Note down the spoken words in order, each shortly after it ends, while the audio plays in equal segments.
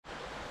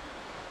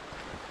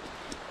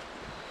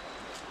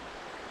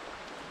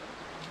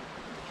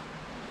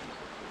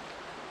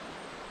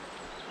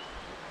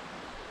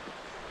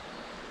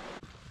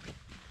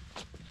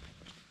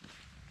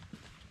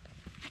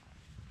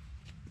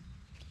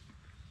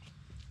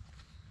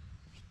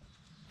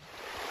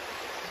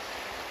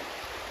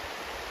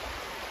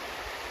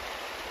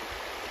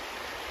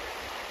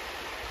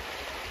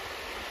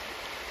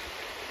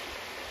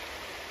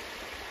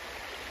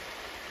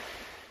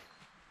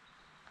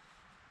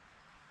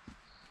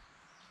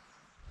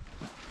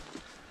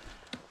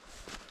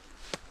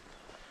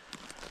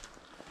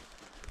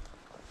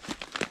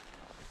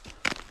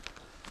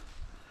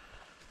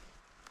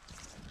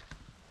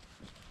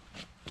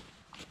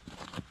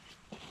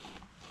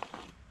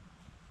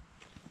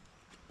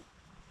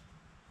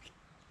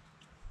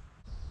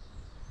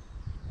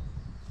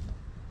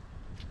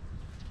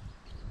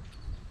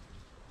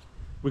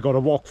We got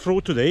a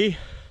walkthrough today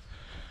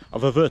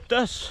of a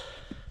British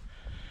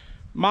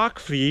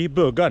MK3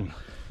 Bergen,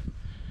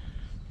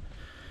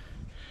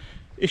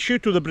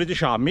 issued to the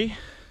British Army.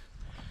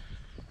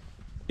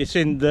 It's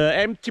in the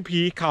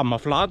MTP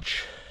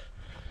camouflage,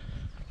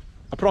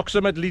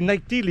 approximately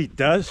 90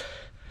 litres,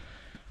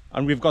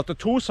 and we've got the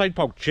two side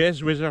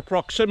pouches with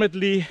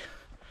approximately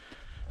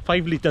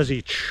 5 litres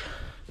each.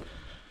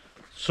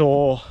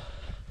 So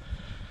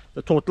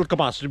the total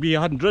capacity will be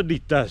 100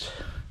 litres.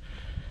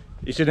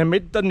 It's in a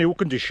mid and new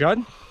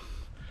condition.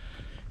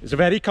 It's a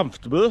very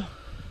comfortable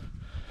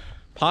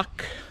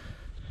pack.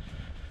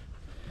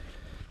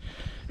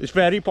 It's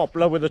very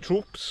popular with the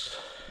troops.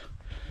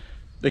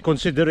 They're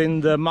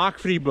considering the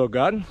MK3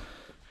 Bergen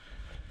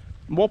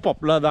more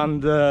popular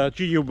than the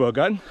GU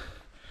Bergen.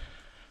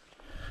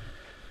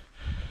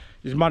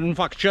 It's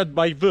manufactured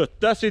by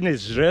British in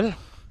Israel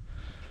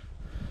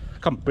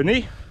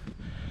company,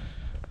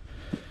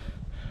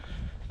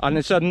 and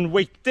it's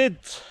unweighted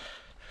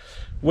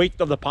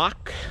weight of the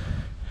pack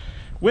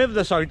with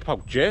the side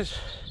pouches,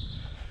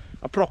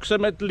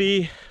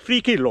 approximately 3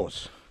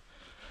 kilos,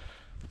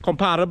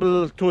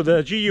 comparable to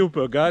the GU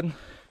Bergen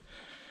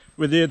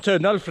with the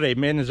internal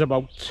framing is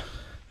about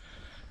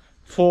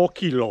 4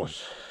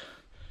 kilos.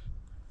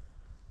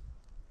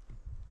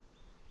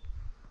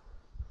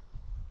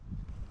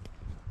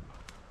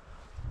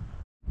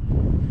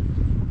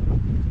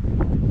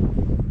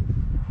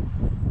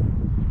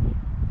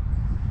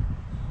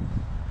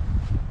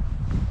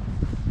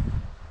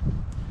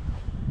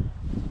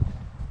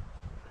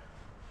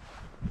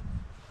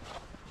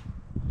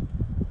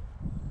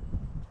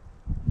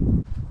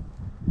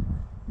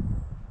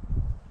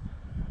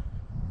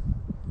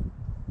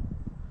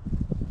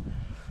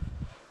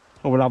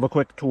 We'll have a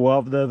quick tour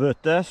of the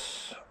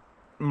British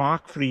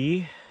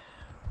MK3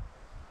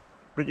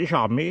 British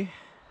Army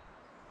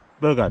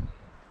Bergen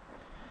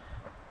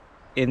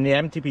in the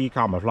MTP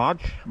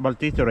camouflage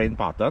multi-terrain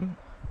pattern.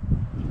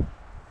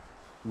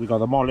 We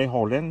got a molly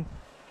holding.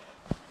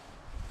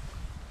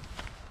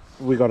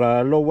 We got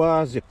a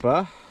lower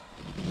zipper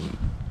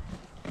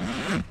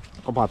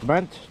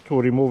compartment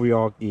to remove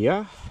your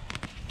gear.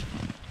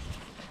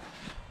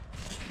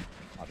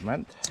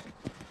 Compartment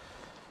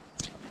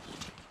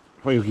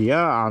for your gear,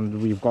 and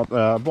we've got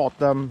a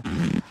bottom,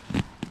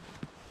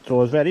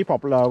 so it's very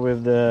popular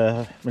with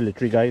the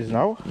military guys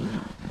now,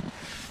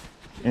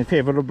 in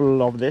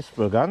favourable of this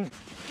Bergen.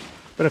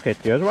 Bit of kit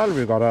here as well.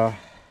 We've got a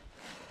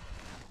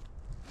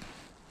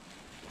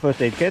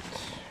first aid kit,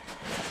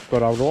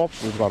 got our rope,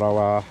 we've got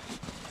our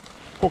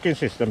cooking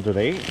system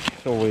today,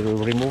 so we'll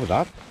remove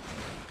that.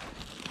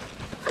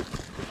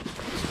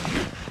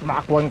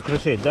 Mark 1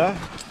 Crusader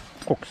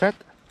cook set.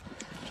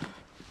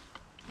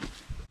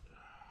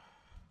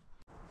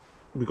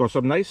 We got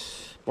some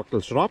nice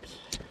buckle straps.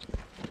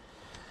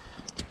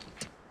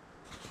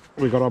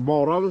 We got a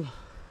moral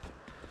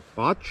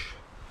badge,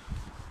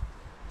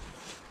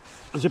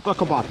 zipper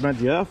compartment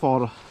here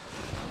for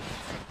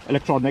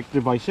electronic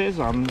devices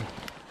and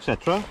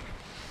etc.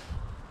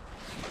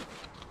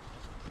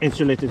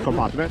 Insulated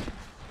compartment.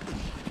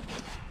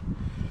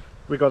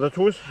 We got the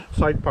two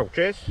side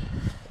pouches,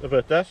 the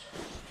British,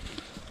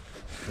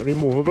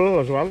 removable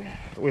as well.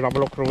 We'll have a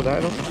look through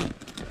there.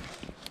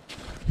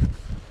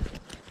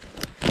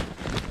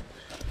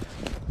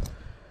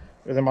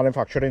 With the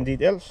manufacturing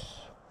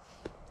details.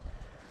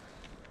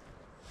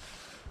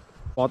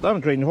 Bottom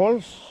drain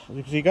holes, as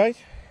you can see, guys.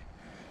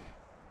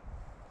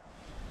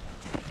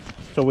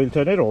 So we'll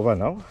turn it over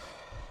now.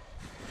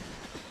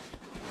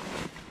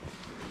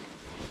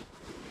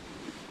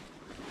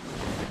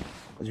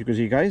 As you can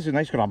see, guys, a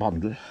nice grab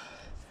handle.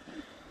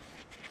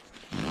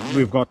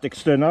 We've got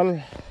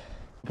external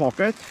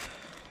pocket.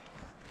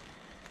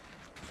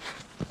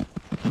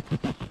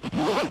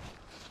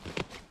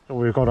 So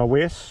we've got a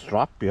waist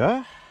strap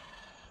here.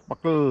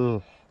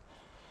 Buckle,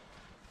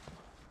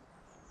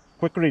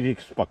 quick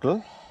release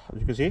buckle, as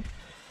you can see.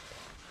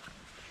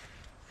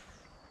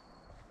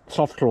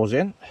 Soft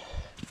closing.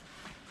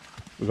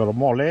 We got a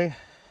molly,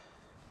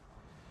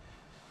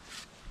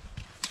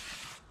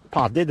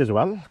 padded as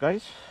well,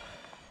 guys.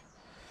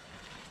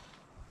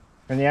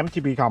 And the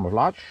MTP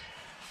camouflage.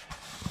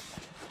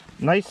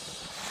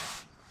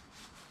 Nice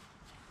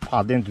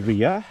padded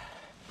rear.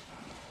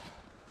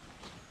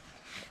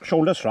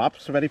 Shoulder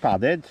straps, very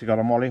padded. You got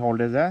a molly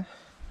holder there.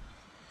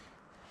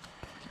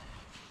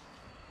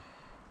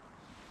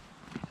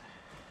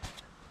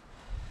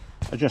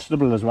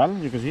 Adjustable as well,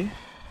 you can see.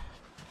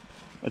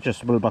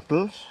 Adjustable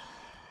buckles.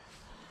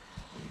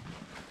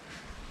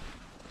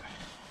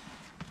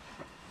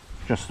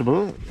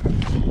 Adjustable.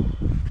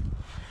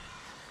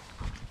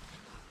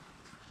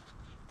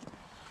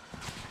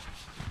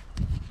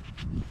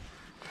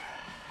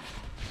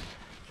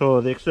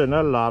 So the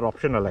external are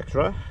optional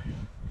extra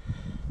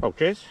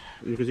pouches,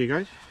 you can see,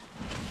 guys.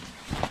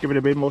 Give it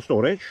a bit more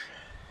storage.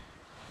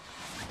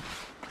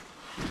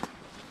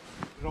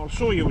 We're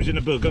also using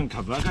a Bergen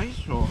cover, guys,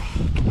 so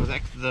to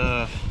protect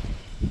the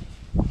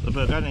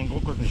Bergen in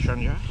good condition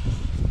here.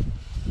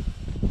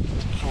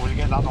 So we'll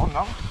get that on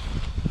now.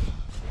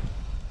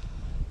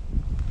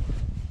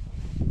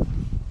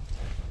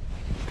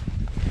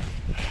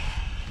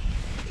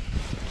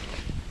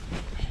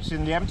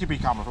 in the MTP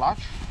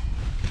camouflage.